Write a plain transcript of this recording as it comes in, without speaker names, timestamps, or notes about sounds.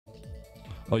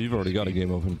Oh, you've already got a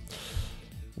game open.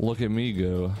 Look at me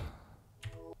go.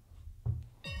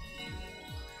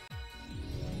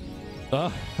 Ah,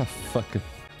 fucking.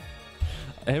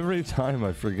 Every time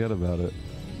I forget about it.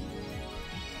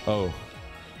 Oh.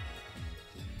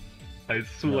 I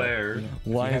swear.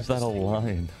 Why is that a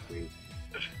line?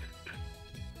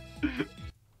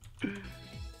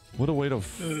 What a way to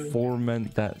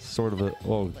foment that sort of a...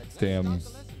 Oh, damn.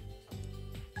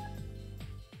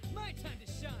 My time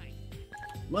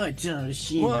to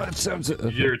shine. Well, it's time to...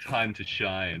 Your time to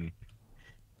shine.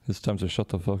 It's time to shut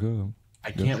the fuck up.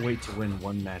 I can't wait to win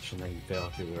one match and then fail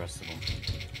through the rest of them.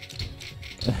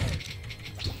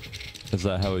 Is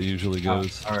that how it usually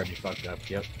goes? Already fucked up,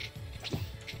 yep. I'm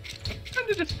kind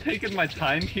of just taking my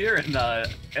time here and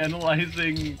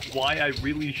analyzing why I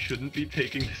really shouldn't be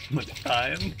taking this much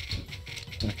time.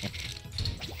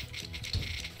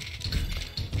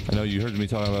 I know you heard me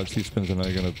talking about T-spins and now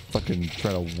you're gonna fucking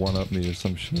try to one-up me or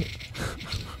some shit.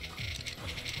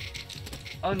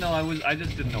 Oh no, I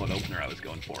just didn't know what opener I was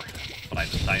going for, but I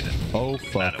decided. Oh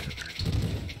fuck.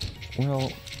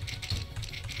 Well.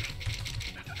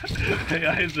 Hey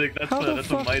Isaac,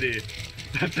 that's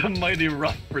a mighty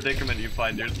rough predicament you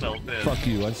find yourself in. Fuck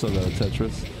you, I still got a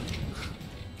Tetris.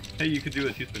 Hey, you could do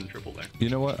a T-spin triple there. You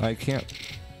know what? I can't.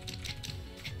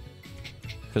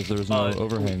 Because there's no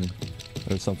overhang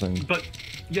or something. But,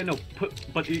 yeah, no,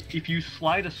 but if you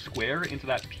slide a square into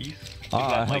that piece...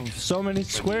 I have so many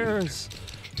squares!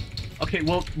 Okay,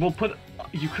 well,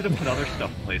 you could have put other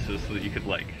stuff places so that you could,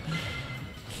 like...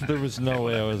 There was no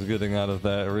way I was getting out of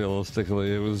that,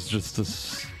 realistically. It was just a...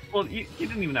 Well, you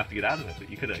didn't even have to get out of it, but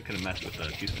you could have messed with the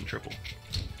T-spin triple.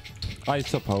 I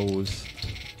suppose.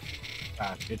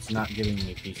 It's not giving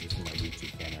me pieces from my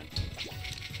YouTube cannon.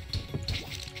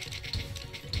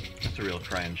 That's a real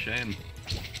crying shame.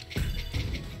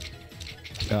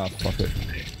 Ah, fuck it.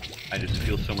 I just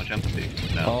feel so much empathy.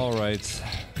 No. Alright.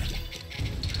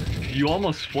 You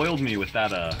almost spoiled me with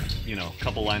that,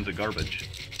 couple lines of garbage.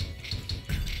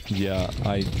 Yeah,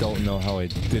 I don't know how I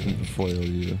didn't foil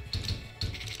you.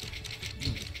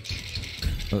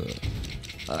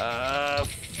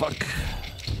 Fuck.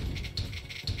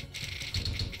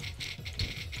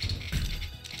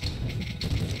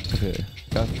 Okay,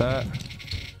 got that.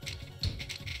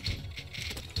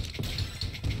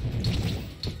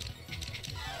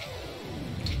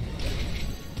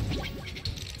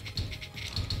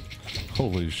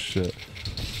 Holy shit.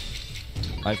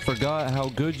 I forgot how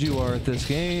good you are at this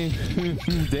game.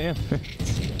 Damn it.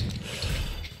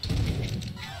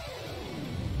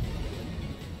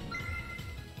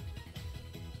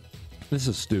 This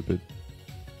is stupid.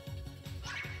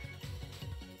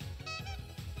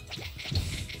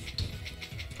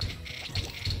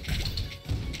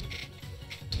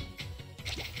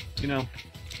 You know,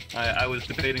 I was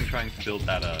debating trying to build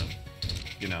that,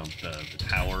 the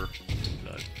tower,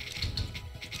 the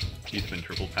T-spin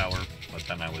triple tower, but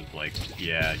then I was like,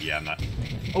 yeah, I'm not...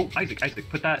 Oh, Isaac,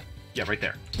 put that... Yeah, right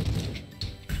there.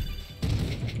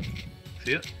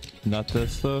 See it? Not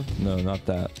this, though? No, not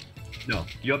that. No,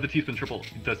 you have the T-spin triple,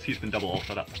 the T-spin double all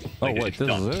set up. Oh, Like, wait, this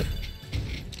done. is it?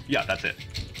 Yeah, that's it.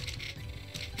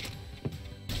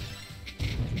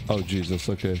 Oh, Jesus,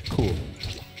 okay, cool.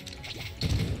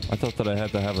 I thought that I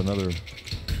had to have another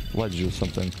ledge or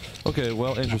something. Okay,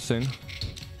 well, interesting.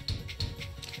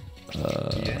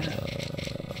 Yeah.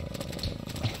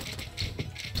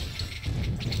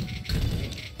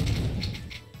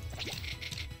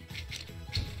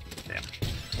 Damn.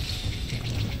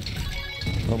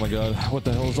 Oh my god, what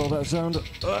the hell is all that sound?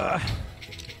 Where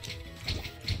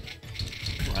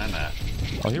I'm at.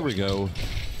 Oh, here we go.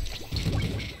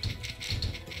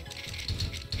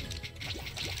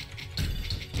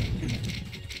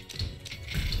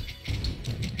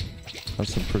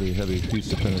 That's some pretty heavy piece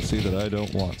dependency that I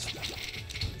don't want.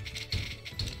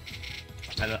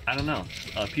 I don't know.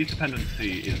 Piece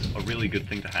dependency is a really good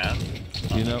thing to have.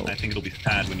 You know, I think it'll be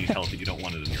sad when you tell it that you don't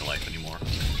want it in your life anymore.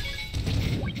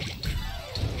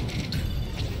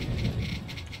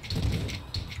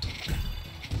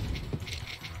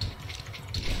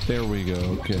 there we go.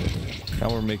 Okay, now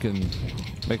we're making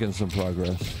some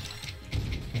progress.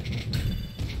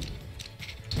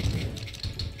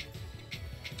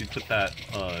 If you put that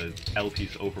L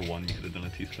piece over one, you could have done a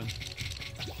T-spin.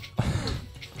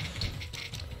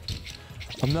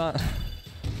 I'm not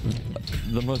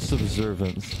the most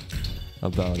observant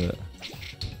about it.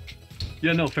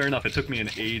 Yeah, no, fair enough. It took me an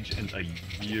age and a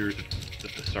year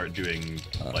to start doing,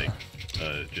 like,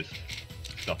 just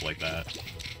stuff like that.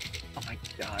 Oh my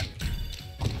god.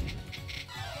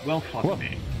 Well, fuck Whoa.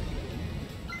 me.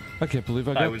 I can't believe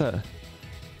I got that.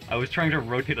 I was trying to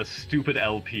rotate a stupid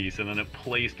L piece, and then it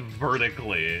placed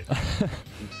vertically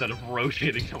instead of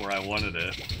rotating to where I wanted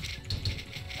it.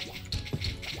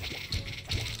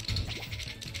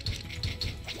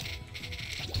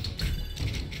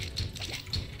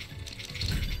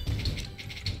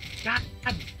 God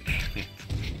damn it.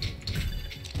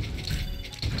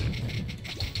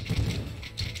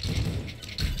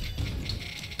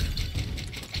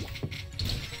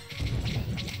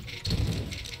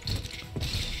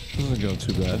 This isn't going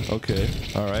too bad. Okay.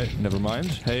 Alright. Never mind.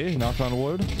 Hey, knock on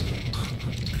wood.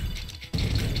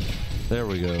 There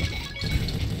we go.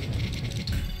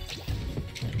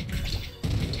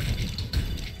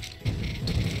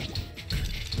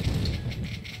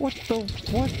 What the...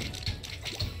 What?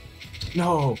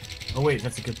 No! Oh wait,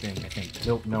 that's a good thing, I think.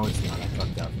 Nope, no it's not. I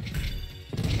fucked up.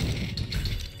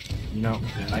 You know,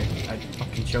 I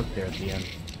fucking choked there at the end.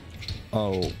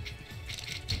 Oh.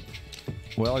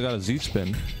 Well, I got a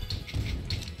Z-spin.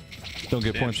 Don't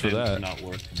get points for that. Not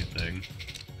worth anything.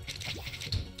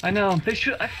 I know, they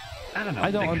should... I don't know.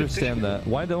 I don't understand that.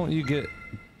 Why don't you get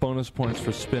bonus points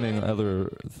for spinning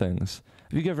other things?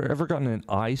 Have you ever gotten an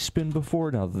I spin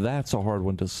before? Now that's a hard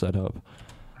one to set up.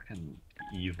 Fucking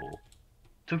evil.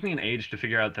 Took me an age to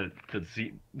figure out that the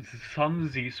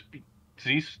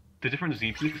different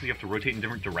Z pieces you have to rotate in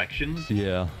different directions.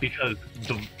 Yeah. Because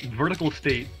the vertical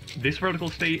state, this vertical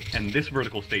state, and this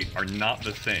vertical state are not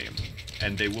the same,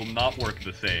 and they will not work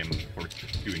the same for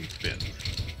doing spins.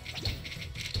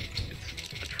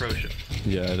 It's atrocious.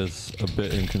 Yeah, it is a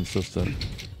bit inconsistent.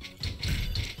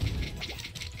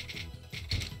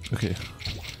 Okay.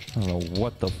 I don't know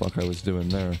what the fuck I was doing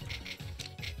there.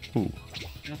 Ooh.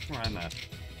 That's where I'm at.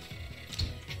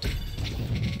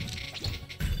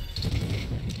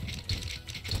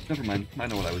 Never mind. I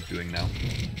know what I was doing now.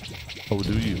 Oh,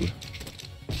 do you?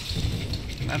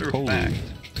 Matter of Holy. fact,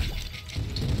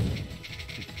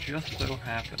 it just so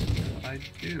happens I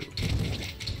do.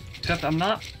 Except I'm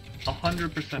not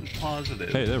 100% positive.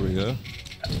 Hey, there we go.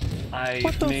 I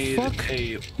What the made fuck?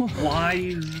 a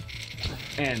wise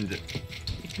and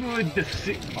good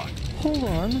decision. Hold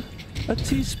on. A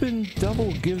T-spin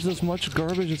double gives as much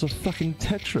garbage as a fucking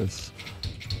Tetris.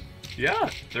 Yeah,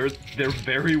 they're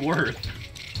very worth.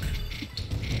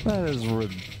 That is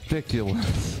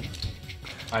ridiculous.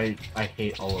 I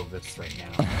hate all of this right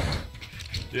now.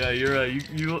 Yeah,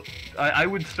 you're I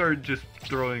would start just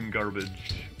throwing garbage,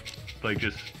 like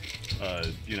just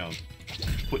you know,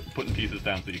 putting pieces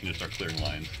down so you can just start clearing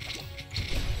lines.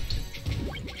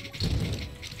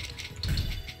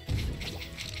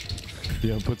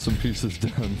 Yeah, put some pieces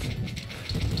down.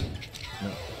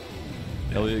 No.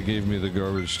 Elliot gave me the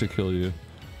garbage to kill you.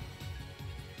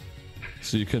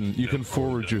 So you can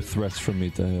forward your threats from me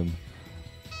to him.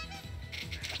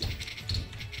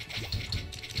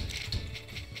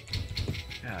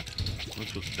 God,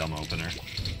 this was a dumb opener.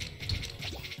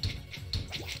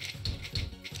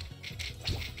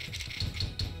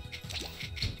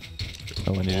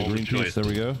 Oh, I need a All the green piece. choice. There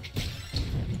we go.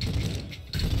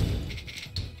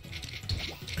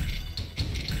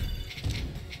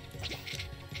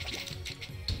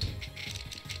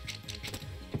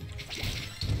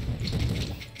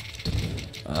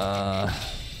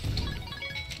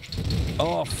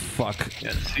 Oh, fuck.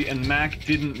 Yeah, see, and Mac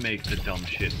didn't make the dumb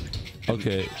shit.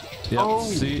 Okay. Yeah, Oh.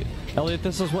 see? Elliot,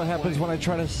 this is what happens when I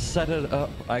try to set it up.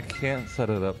 I can't set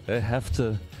it up. I have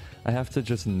to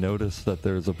just notice that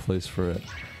there's a place for it.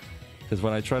 Because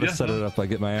when I try to Yeah, set no. it up, I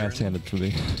get my ass handed to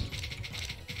me.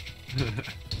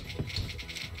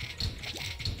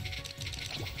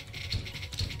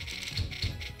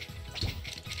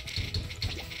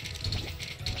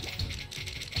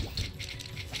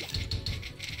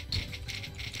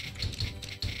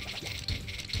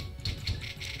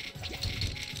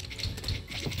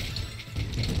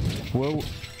 Whoa.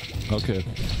 Okay.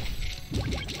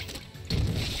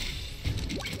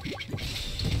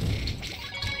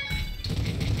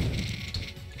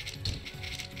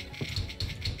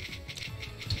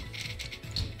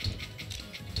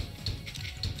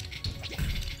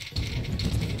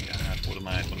 God, what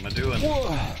am I doing?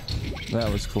 Whoa.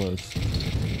 That was close.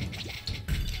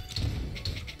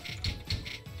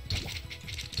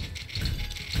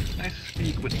 I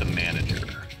speak with the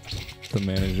manager. The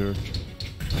manager.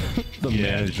 The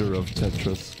Yeah, manager of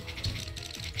Tetris.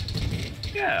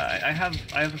 Yeah, I have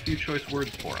a few choice words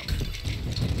for him.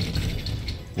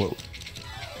 Whoa.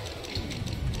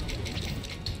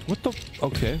 What the?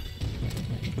 Okay.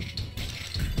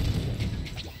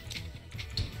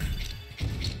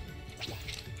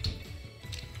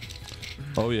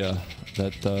 Oh yeah,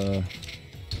 that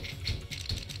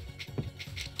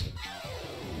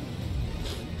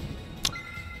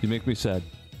You make me sad.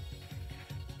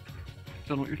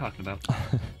 Don't know what you're talking about.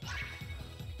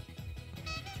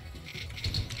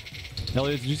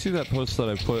 Elliot, did you see that post that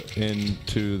I put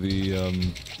into the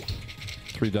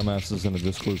Three Dumbasses in a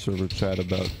Discord server chat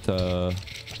about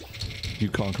you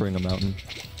conquering a mountain?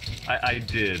 I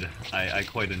did. I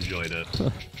quite enjoyed it.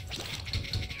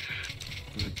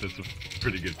 That's a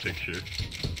pretty good picture.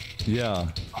 Yeah,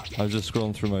 I was just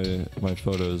scrolling through my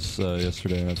photos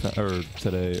yesterday and or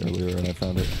today earlier, and I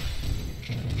found it.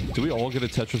 Do we all get a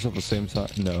Tetris at the same time?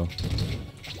 No.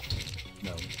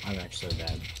 No, I'm actually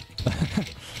bad.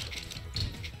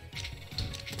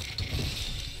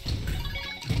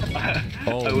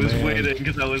 Oh, I was man. waiting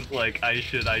because I was like, I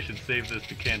should save this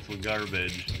to cancel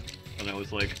garbage, and I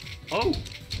was like, oh,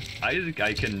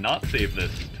 I cannot save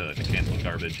this to cancel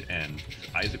garbage, and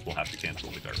Isaac will have to cancel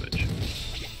the garbage.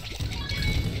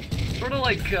 Sort of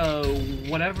like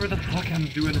whatever the fuck I'm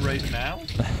doing right now.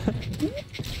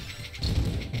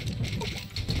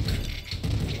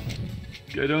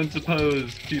 I don't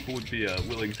suppose people would be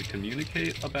willing to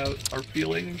communicate about our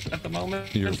feelings at the moment.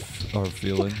 Our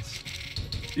feelings.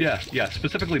 Yeah,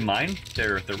 specifically mine.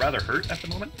 They're rather hurt at the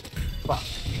moment. Fuck.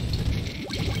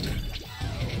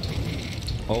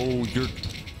 Oh, you're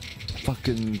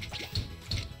fucking.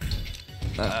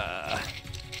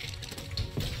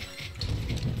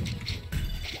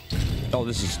 Oh,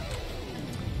 this is.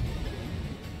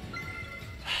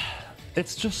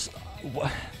 It's just.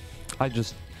 I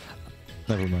just.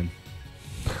 Never mind.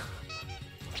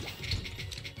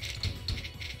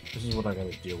 This is what I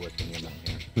gotta deal with when you're not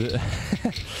here.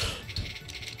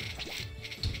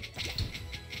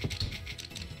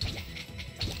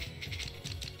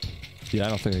 Yeah, I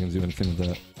don't think I can do anything with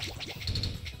that.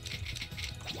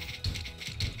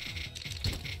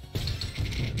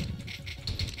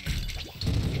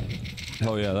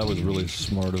 Oh yeah, that was really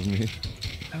smart of me.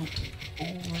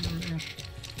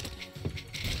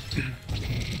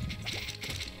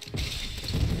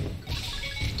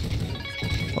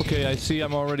 Okay, I see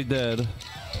I'm already dead.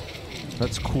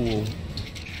 That's cool.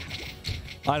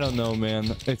 I don't know,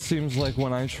 man. It seems like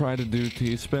when I try to do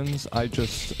T-spins, I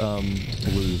just,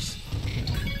 lose.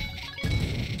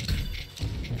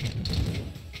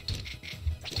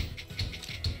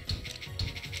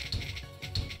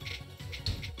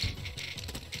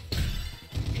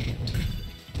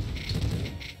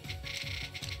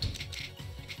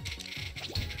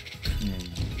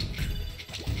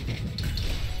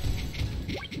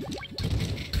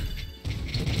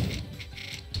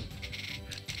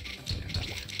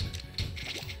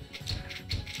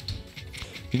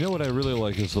 You know what I really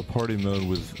like is the party mode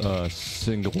with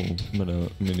single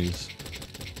minis.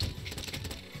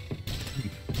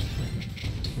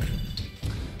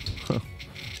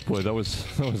 Boy, that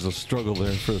was a struggle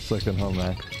there for a second, huh,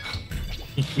 Mac?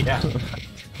 Yeah.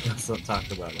 Let's not talk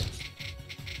about it.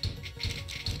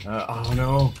 Oh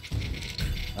no.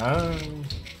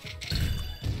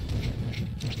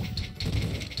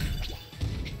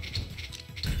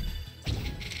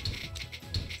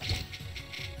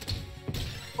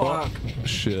 Fuck.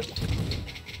 Shit.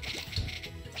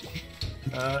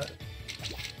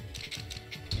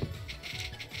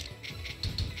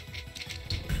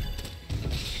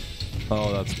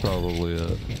 Oh, that's probably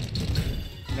it.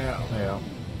 Yeah.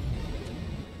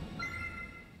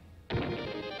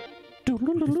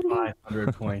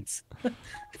 500 points.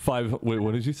 Wait,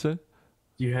 what did you say?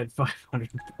 You had 500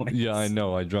 points. Yeah, I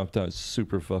know. I dropped out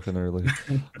super fucking early.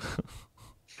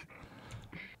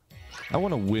 I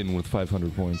want to win with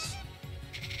 500 points.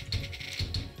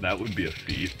 That would be a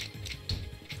feat.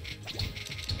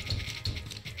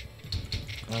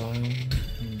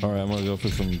 Alright, I'm gonna go for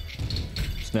some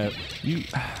snap.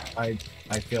 I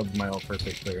failed my all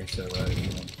perfect clear, so you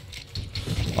know.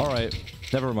 Alright,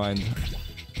 never mind.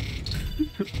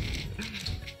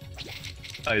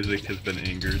 Isaac has been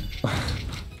angered.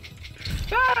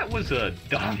 That was a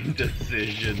dumb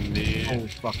decision, me. Oh,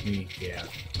 fuck me, yeah.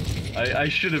 I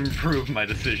should improve my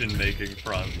decision-making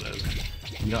process.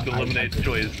 You know, To eliminate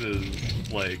choices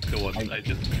like the ones I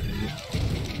just made.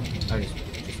 I just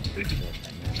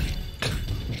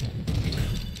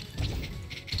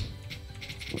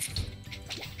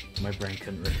my brain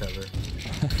couldn't recover.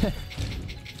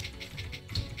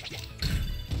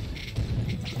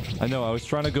 I know, I was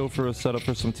trying to go for a setup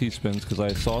for some T-spins because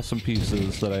I saw some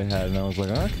pieces that I had and I was like,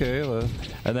 okay.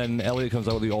 And then Elliot comes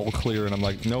out with the all clear and I'm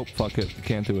like, nope, fuck it,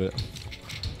 can't do it.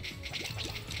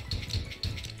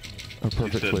 Or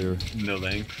perfect clear. No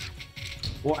thanks.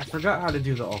 Well, I forgot how to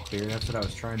do the all clear. That's what I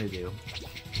was trying to do.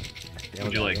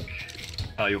 Would you like...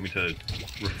 you want me to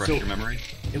refresh your memory?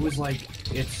 It was like,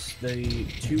 it's the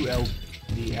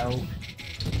L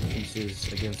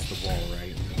pieces against the wall,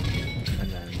 right?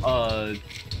 And then.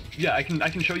 Yeah, I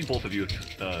can show you both of you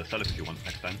the setup if you want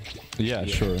next time. Yeah,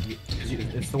 sure.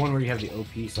 It's the one where you have the O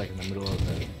piece like in the middle of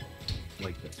the,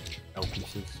 like the L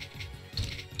pieces.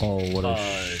 Oh, what a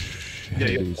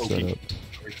shitty setup.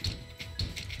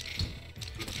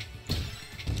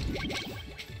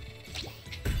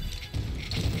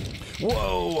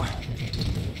 Whoa!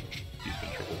 He's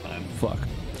been triple time. Fuck.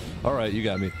 All right, you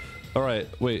got me. All right,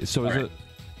 wait. So is it?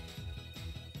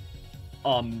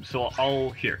 So I'll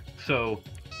here. So.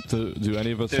 Do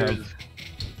any of us have?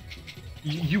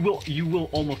 You will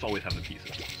almost always have the pieces.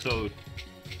 So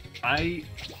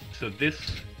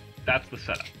that's the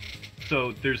setup.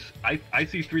 So I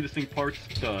see three distinct parts: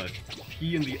 the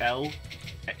T and the L,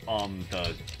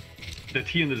 the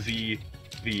T and the Z,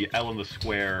 the L and the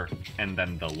square, and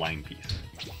then the line piece.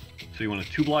 So you want a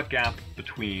 2-block gap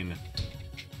between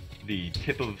the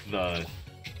tip of the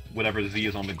whatever Z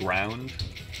is on the ground,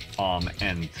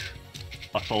 and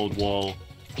a solid wall.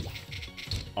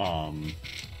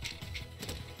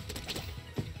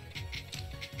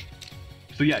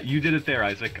 So yeah, you did it there,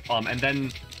 Isaac. And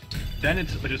then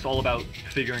it's just all about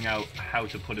figuring out how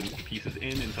to put the pieces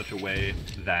in such a way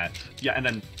that and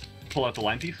then pull out the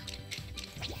line piece.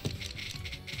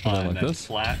 Like and then this?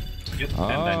 Flat. Yep.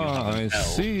 And then you'll have an I L.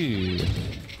 see.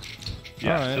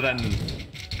 Yeah. Right. So then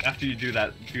after you do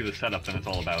the setup, then it's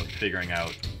all about figuring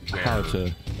out where, How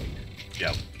to.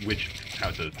 Yeah, how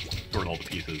to sort all the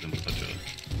pieces into such a.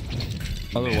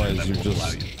 Otherwise, you're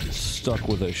just stuck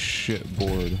with a shit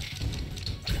board.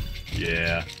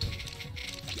 Yeah.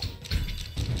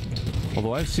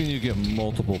 Although I've seen you get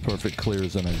multiple perfect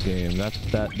clears in a game.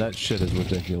 That shit is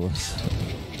ridiculous.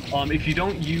 If you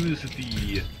don't use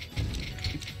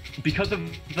because of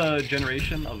the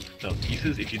generation of the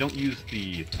pieces, if you don't use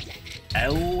the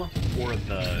L or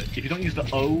if you don't use the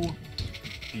O,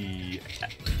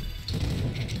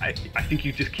 I think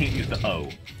you just can't use the O,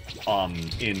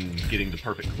 in getting the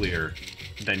perfect clear,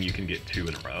 then you can get 2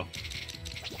 in a row.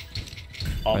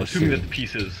 Assuming that the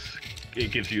pieces,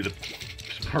 it gives you the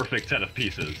perfect set of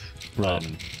pieces. Right.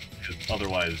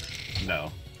 Otherwise,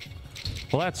 no.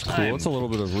 Well, that's cool. It's a little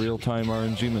bit of real-time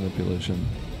RNG manipulation.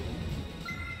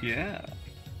 Yeah.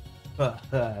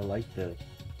 I like that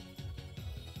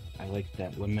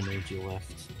lemonade you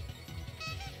left.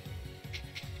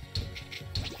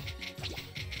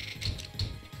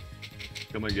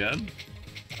 Come again?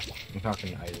 I'm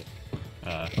talking to Isaac.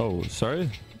 Oh,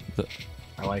 sorry?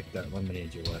 I like that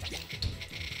lemonade you left.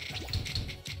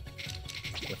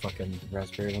 The fucking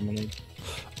raspberry lemonade.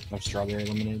 No, strawberry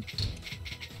lemonade.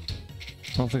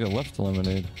 I don't think I left the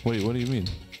lemonade. Wait, what do you mean?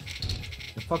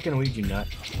 The fucking Ouija nut.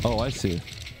 Oh, I see. I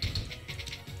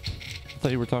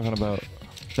thought you were talking about...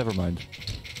 Never mind.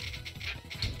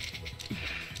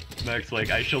 Max like,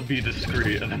 I shall be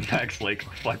discreet, and then Max like,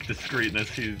 fuck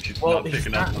discreetness, he's Well, not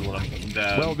picking up on what I'm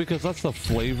down. Well, because that's the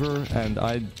flavor, and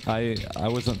I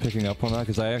wasn't picking up on that,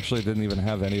 because I actually didn't even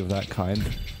have any of that kind.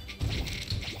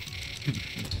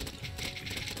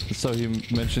 So he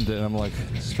mentioned it, and I'm like,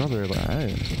 strawberry,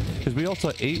 because we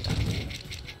also ate.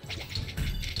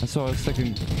 And so I was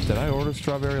thinking, did I order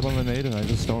strawberry lemonade, and I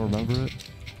just don't remember it?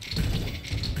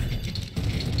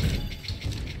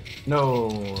 No,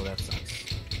 that sucks.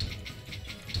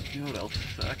 You know what else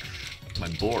sucks? My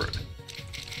board.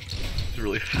 It's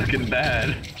really fucking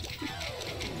bad.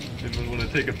 Anyone want to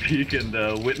take a peek and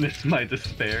witness my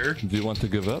despair? Do you want to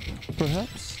give up,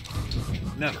 perhaps?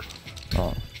 Never.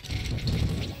 Oh.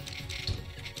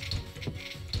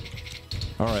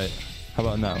 Alright, how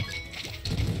about now?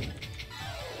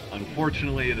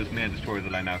 Unfortunately, it is mandatory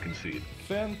that I now concede.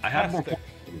 Fantastic. I have more points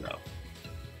though.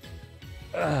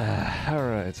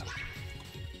 Alright.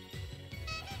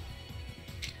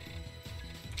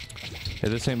 Hey,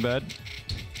 this ain't bad.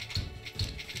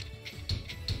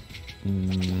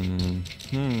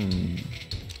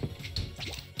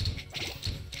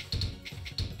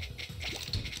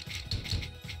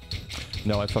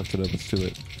 No, I fucked it up. It's too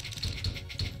late.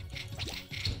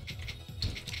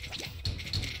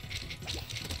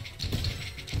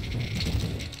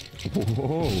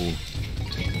 Whoa.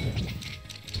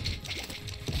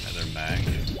 Heather Mac,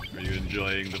 are you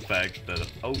enjoying the fact that...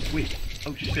 Oh, wait.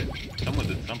 Oh, shit. Someone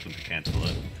did something to cancel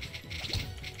it.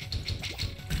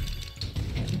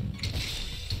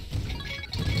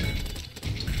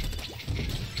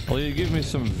 Well, you give me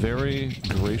some very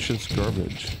gracious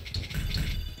garbage.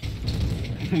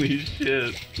 Holy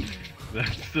shit.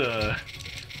 That's,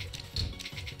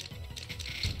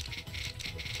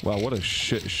 Wow, what a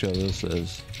shit show this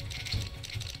is.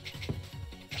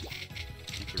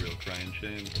 It's a real crying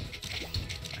shame.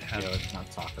 I have... Yeah, let's not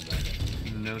talk about it.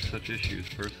 no such issues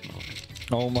personally.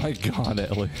 Oh my god,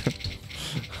 Ellie.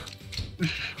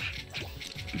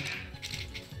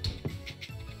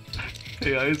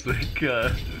 Hey Isaac,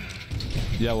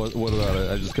 Yeah, what about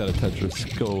it? I just got a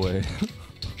Tetris. Go away.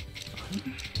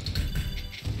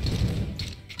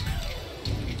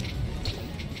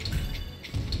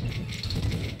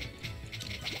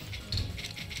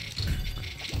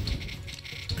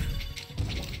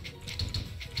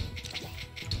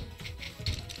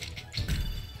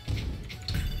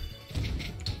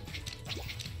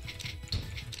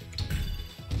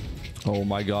 Oh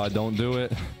my god, don't do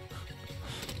it.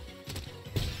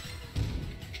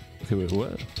 Okay, wait,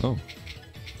 what? Oh.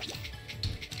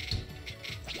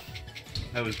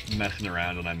 I was messing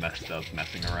around and I messed up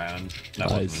messing around. That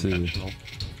I wasn't see. intentional.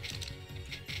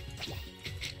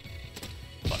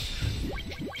 But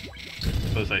I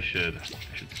suppose I should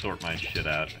sort my shit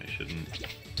out. I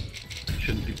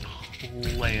shouldn't be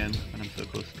playing when I'm so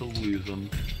close to lose them.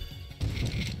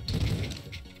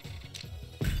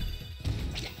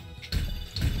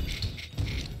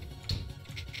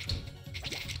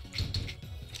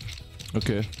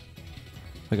 Okay.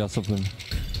 I got something.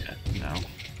 Yeah, no.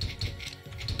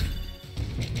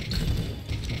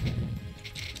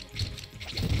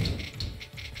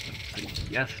 Let's say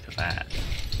yes to that.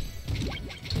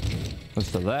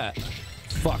 What's to that?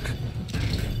 Fuck.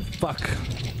 Fuck.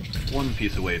 One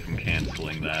piece away from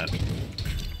canceling that.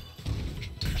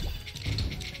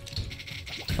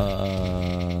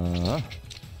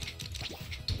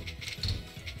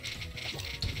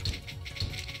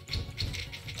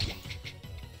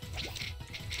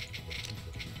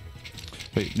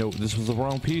 Wait, no, this was the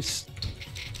wrong piece.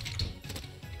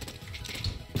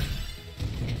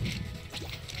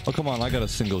 Oh, come on, I got a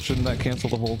single. Shouldn't that cancel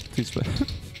the whole teaspoon?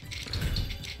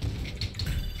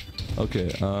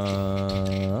 Okay,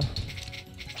 oh,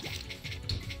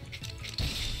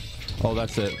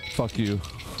 that's it. Fuck you.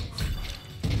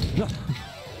 No.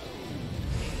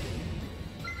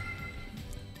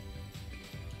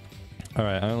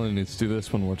 Alright, I only need to do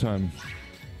this one more time.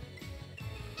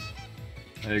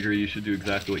 I agree, you should do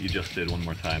exactly what you just did one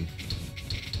more time.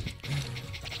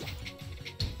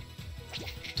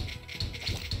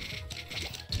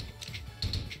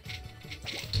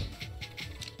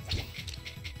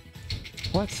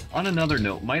 What? On another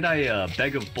note, might I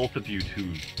beg of both of you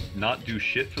to not do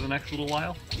shit for the next little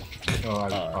while? Oh, I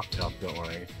fucked up, don't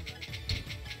worry.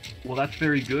 Well, that's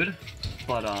very good,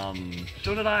 but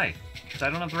so did I. Because I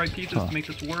don't have the right pieces to make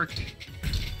this work.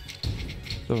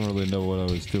 Don't really know what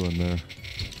I was doing there.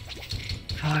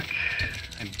 Fuck.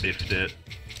 I biffed it.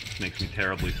 This makes me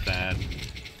terribly sad.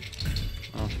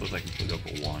 Well, I suppose I can still go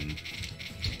for one.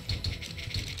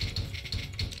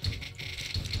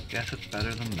 Guess it's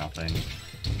better than nothing.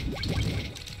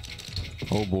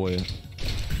 Oh boy.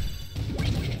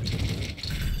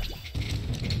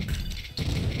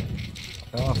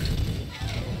 Oh.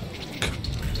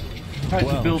 Tried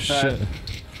Wow, to build shit. that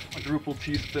quadruple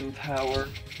T-spin tower.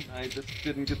 I just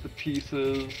didn't get the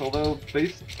pieces. Although,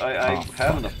 I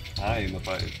have enough time if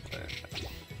I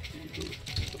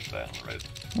put that right.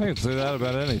 I can say that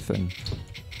about anything.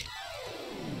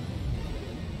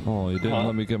 Oh, you didn't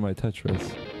let me get my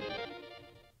Tetris.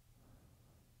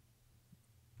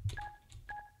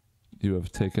 You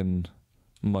have taken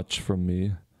much from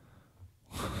me.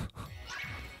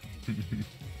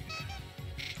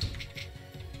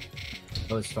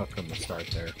 I was stuck from the start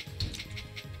there.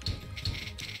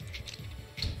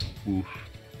 Oof.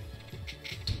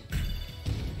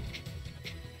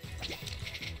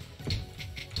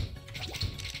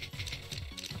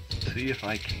 See if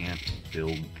I can't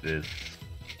build this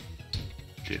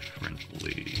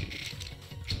differently.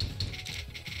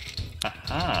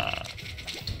 Aha!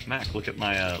 Mac, look at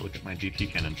my DT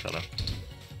cannon setup.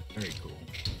 Very cool.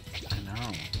 I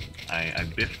know. I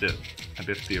biffed it. I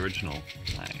biffed the original.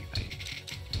 I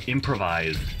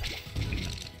improvised in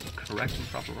the correct and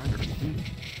proper order.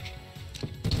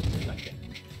 Okay.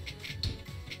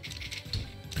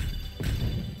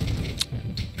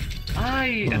 I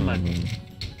am a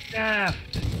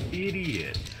daft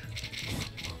idiot.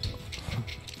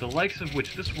 The likes of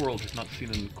which this world has not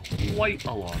seen in quite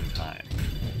a long time.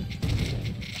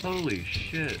 Holy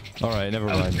shit. Alright, never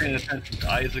I was mind. paying attention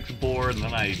to Isaac's board and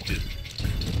then I just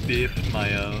biffed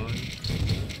my own.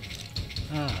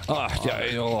 Yeah,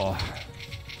 oh.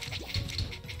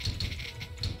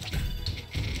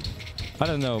 I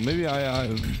don't know, maybe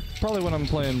I probably when I'm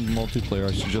playing multiplayer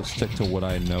I should just stick to what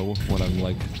I know, what I'm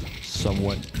like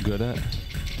somewhat good at.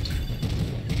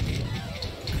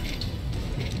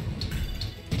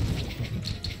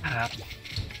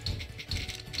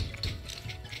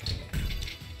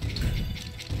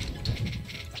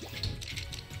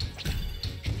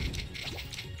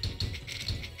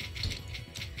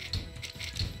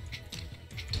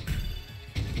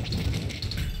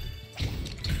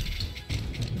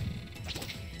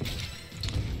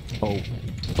 Oh,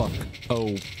 fuck.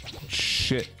 Oh,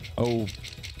 shit. Oh,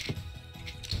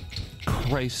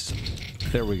 Christ.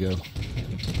 There we go.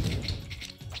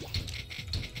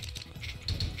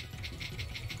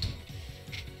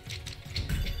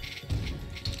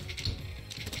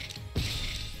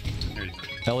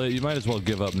 Elliot, you might as well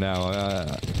give up now.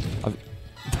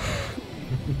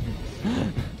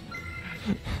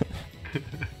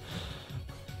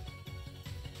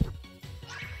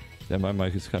 Yeah, my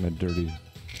mic is kind of dirty.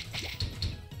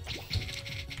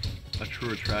 A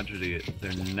truer tragedy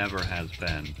there never has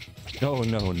been. Oh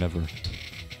no, never.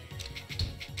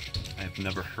 I've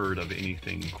never heard of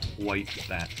anything quite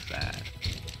that sad.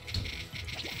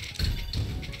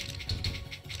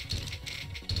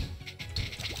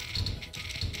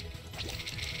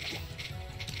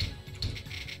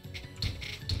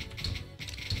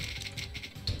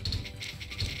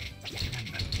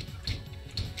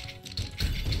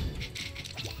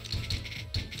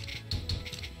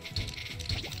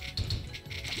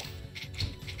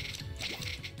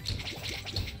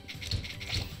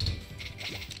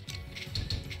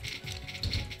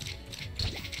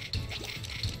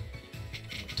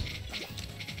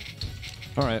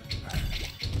 All right.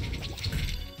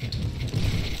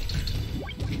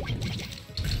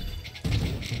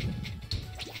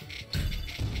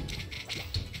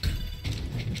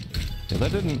 Yeah,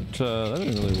 that didn't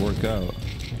really work out.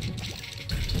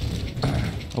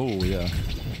 Oh yeah.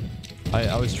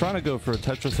 I was trying to go for a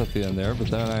Tetris at the end there, but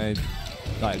then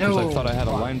because I thought I had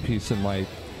a line piece in my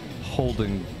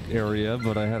holding area,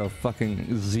 but I had a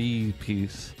fucking Z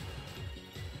piece.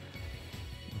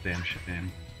 Damn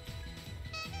shame.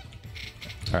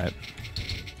 All right.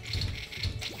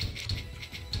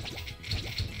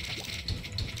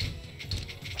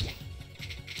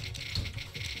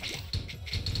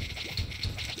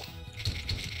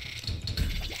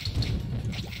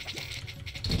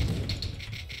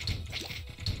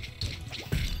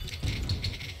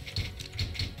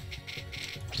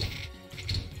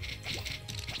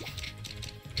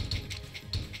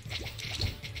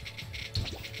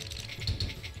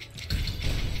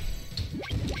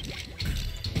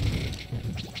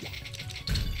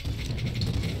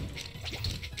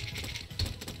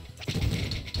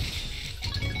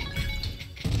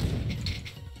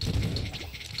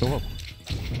 Go up.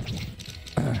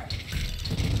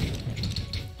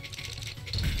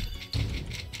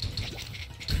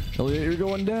 Elliot, you're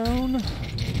going down.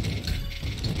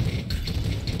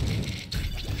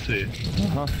 See.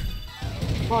 Uh-huh.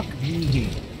 Fuck me.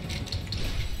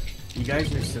 You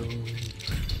guys are so...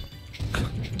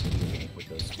 with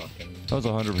those fucking... That was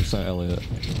 100% Elliot.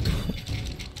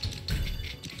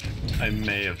 I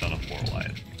may have done a 4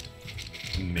 wide.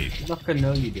 Maybe. I'm not gonna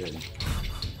know you did.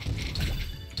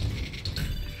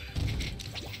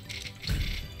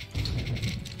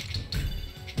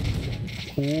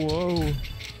 Whoa.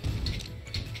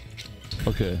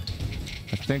 Okay.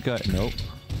 I think nope.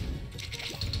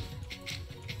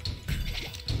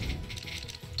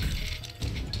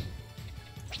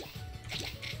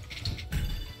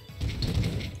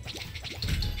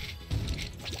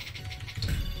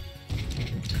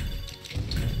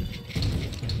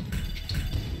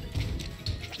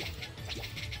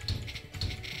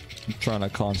 I'm trying to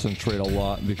concentrate a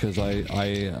lot because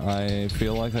I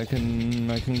feel like I can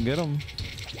get him.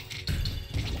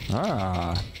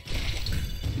 Ah.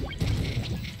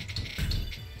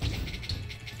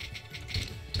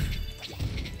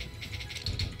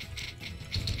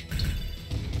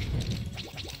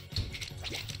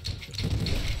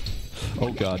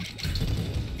 Oh god.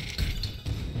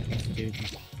 Dude.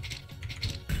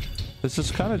 This is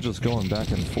kind of just going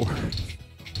back and forth.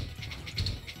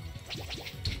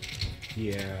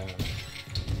 Yeah.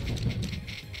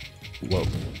 Whoa.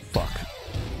 Fuck.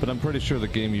 But I'm pretty sure the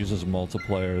game uses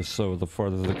multiplayer, so the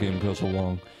farther the game goes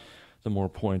along, the more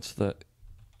points that...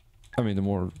 I mean, the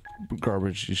more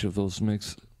garbage each of those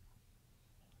makes.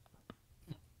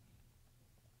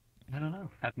 I don't know.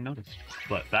 Hadn't noticed.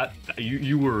 But that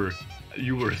you were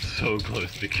so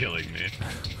close to killing me.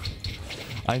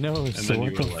 I know, so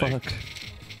what the fuck?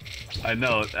 I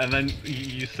know, and then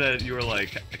you said, you were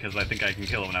like, because I think I can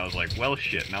kill him, and I was like, well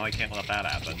shit, now I can't let that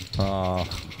happen.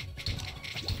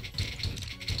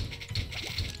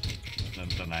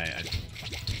 And then I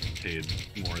paid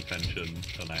more attention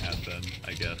than I had been,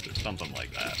 I guess, or something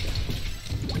like that.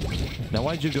 Now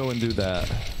why'd you go and do that?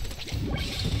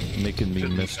 Making me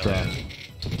misdraw.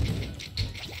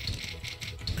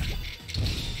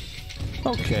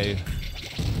 Okay.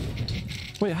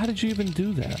 Wait, how did you even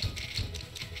do that?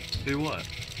 Do what?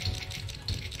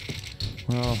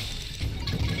 Well...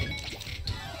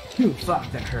 Ooh,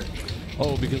 fuck, that hurt.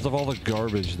 Oh, because of all the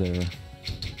garbage there.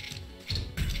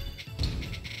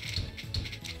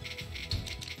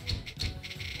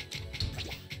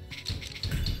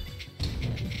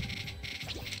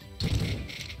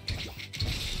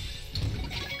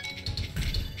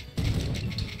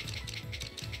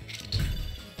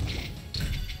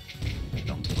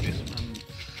 Dumb placement.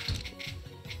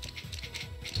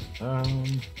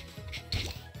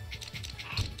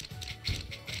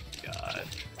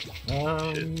 God.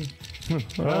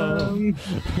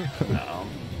 No.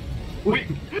 Wait.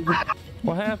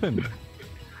 What happened?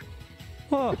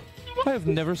 Oh, I have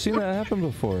never seen that happen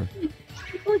before.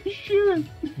 Oh shit.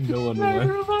 No one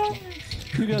will.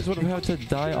 You guys would have had to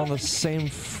die on the same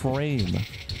frame.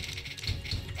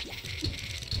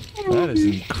 That is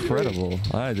incredible.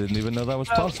 I didn't even know that was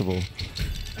possible.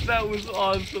 That was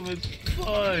awesome as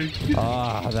fuck.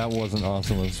 Ah, that wasn't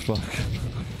awesome as fuck.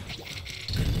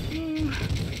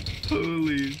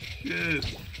 Holy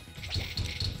shit.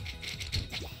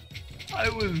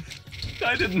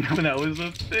 I didn't know that was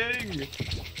a thing.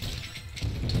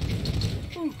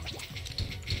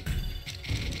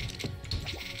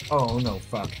 Oh no,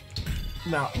 fuck.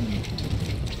 No.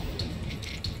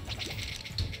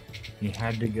 You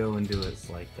had to go and do it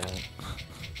like that.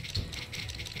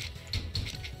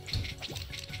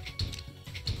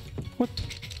 What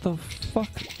the fuck?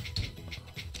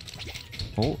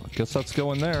 Oh, I guess that's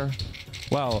going there.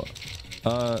 Wow.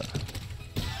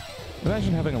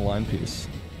 Imagine having a line piece.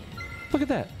 Look at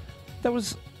that. That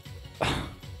was...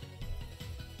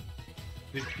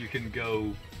 If you can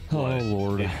go... Oh, what?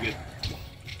 Lord.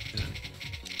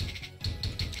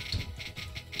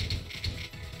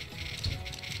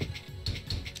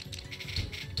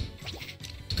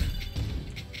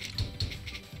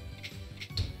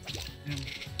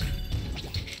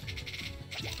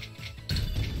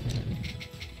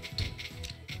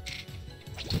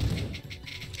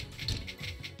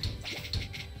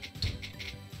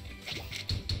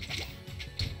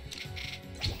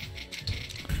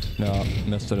 No,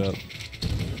 messed it up.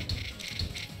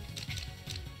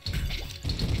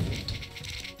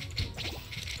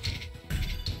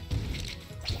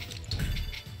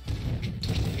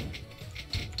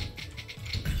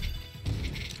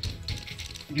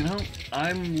 You know,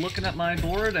 I'm looking at my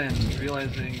board and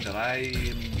realizing that I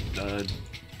am a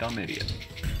dumb idiot.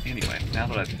 Anyway, now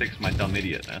that I've fixed my dumb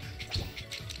idiotness,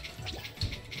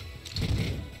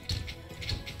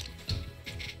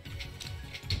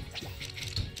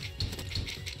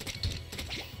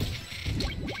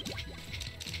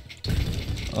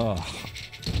 Ugh.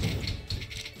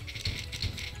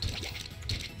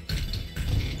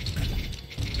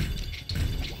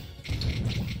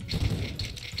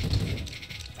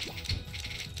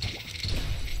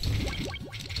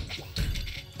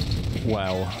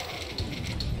 Wow.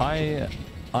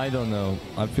 I don't know.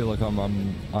 I feel like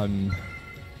I'm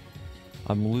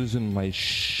losing my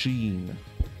sheen.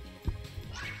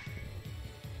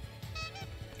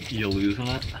 you losing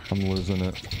it? I'm losing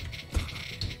it.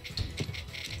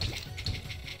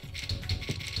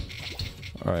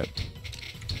 All right.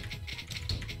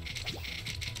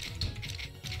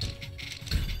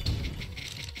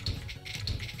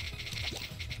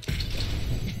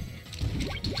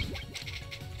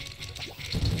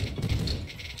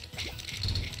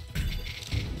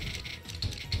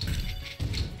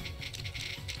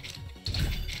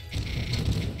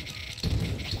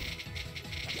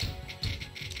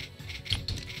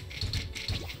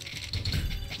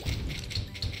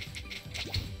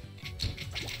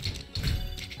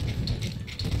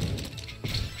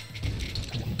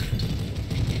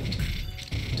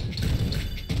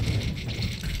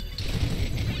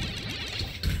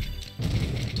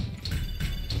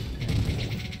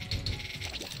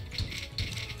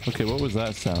 Okay, what was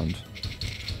that sound?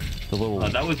 The little...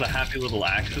 That was a happy little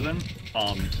accident.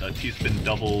 A T-spin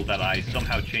double that I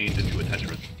somehow changed into a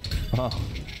Tetris. Oh.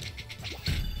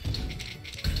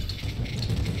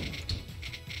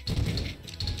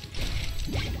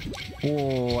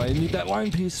 Oh, I need that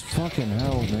line piece. Fucking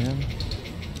hell, man.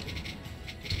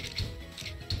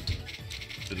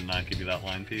 Did it not give you that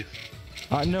line piece?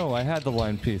 No, I had the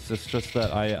line piece. It's just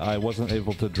that I wasn't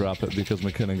able to drop it because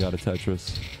McKinnon got a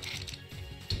Tetris.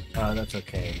 That's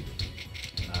okay.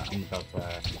 I'm about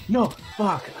to... No!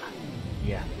 Fuck!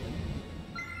 Yeah.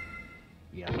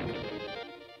 Yeah.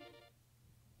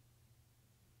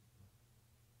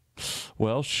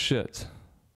 Well, shit.